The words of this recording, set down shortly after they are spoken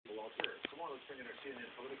bring in our CNN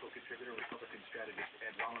political contributor, Republican strategist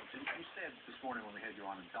Ed Rawlinson. You said this morning when we had you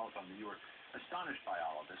on the telephone that you were astonished by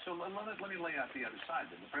all of this. So let me lay out the other side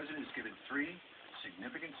then. The president has given 3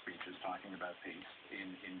 significant speeches talking about peace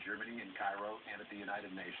in Germany, in Cairo, and at the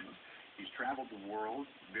United Nations. He's traveled the world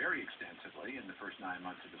very extensively in the first 9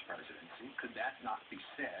 months of his presidency. Could that not be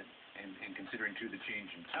said, and considering too the change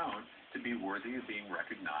in tone, to be worthy of being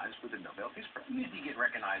recognized with the Nobel Peace Prize? You usually get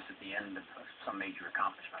recognized at the end of some major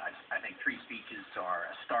accomplishment. I think 3 speeches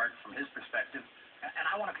are a start from his perspective, and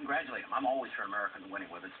I want to congratulate him. I'm always for Americans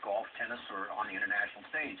winning, whether it's golf, tennis, or on the international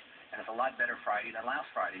stage, and it's a lot better Friday than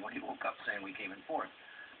last Friday when he woke up saying we came in 4th.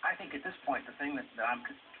 I think at this point the thing that I'm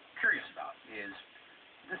curious about is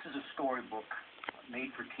this is a storybook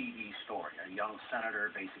made-for-TV story. A young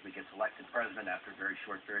senator basically gets elected president after a very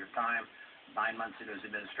short period of time. 9 months into his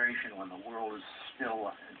administration, when the world is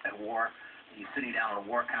still at war, he's sitting down at a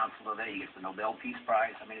war council today. He gets the Nobel Peace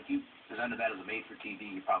Prize. I mean, if you presented that as a made-for-TV,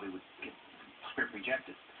 you probably would get script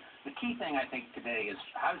rejected. The key thing, I think, today is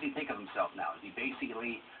how does he think of himself now? Is he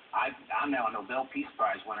basically, I'm now a Nobel Peace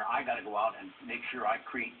Prize winner. I got to go out and make sure I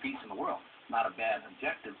create peace in the world. Not a bad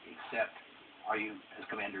objective, except are you, as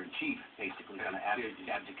commander-in-chief, basically going to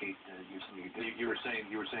abdicate some of your... You were saying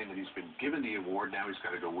that he's been given the award. Now he's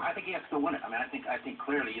got to go win it. I think he has to go win it. I mean, I think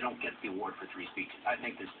clearly you don't get the award for 3 speeches. I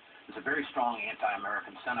think there's a very strong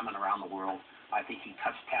anti-American sentiment around the world. I think he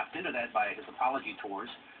tapped into that by his apology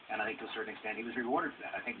tours, and I think to a certain extent he was rewarded for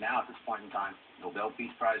that. I think now at this point in time, Nobel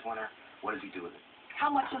Peace Prize winner, what does he do with it? How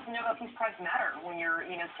much does the Nobel Peace Prize matter when you're,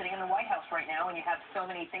 sitting in the White House right now and you have so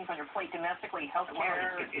many things on your plate domestically,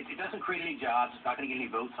 healthcare? Well, it doesn't create any jobs. It's not going to get any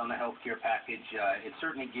votes on the healthcare package. It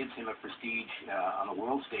certainly gives him a prestige on the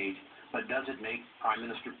world stage. But does it make Prime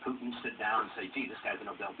Minister Putin sit down and say, "Gee, this guy's a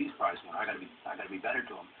Nobel Peace Prize winner. I got to be better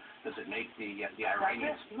to him"? Does it make the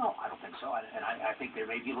Iranians? No, I don't think so. And I think there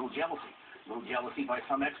may be a little jealousy. A little jealousy by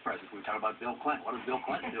some ex-presidents. We were talking about Bill Clinton. What does Bill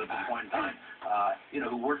Clinton do at this point in time?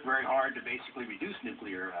 Who worked very hard to basically reduce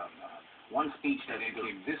nuclear. One speech that he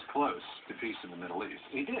came this close to peace in the Middle East.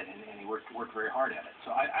 He did, and he worked very hard at it.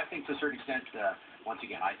 So I think to a certain extent, once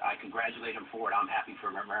again, I congratulate him for it. I'm happy for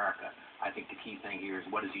America. I think the key thing here is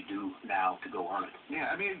what does he do now to go earn it? Yeah,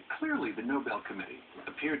 I mean, clearly the Nobel Committee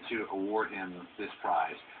appeared to award him this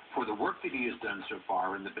prize for the work that he has done so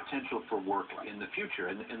far and the potential for work in the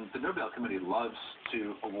future. And the Nobel Committee loves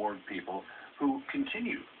to award people who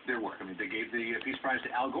continue their work. I mean, they gave the Peace Prize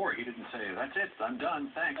to Al Gore. He didn't say, "That's it, I'm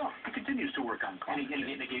done, thanks." No. He continues to work on climate change.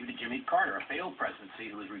 And they gave it to Jimmy Carter, a failed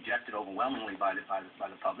presidency who was rejected overwhelmingly by the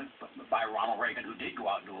public, but by Ronald Reagan, who did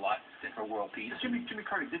go out and do a lot for world peace. Jimmy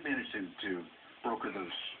Carter did manage to broker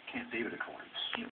those Camp David Accords.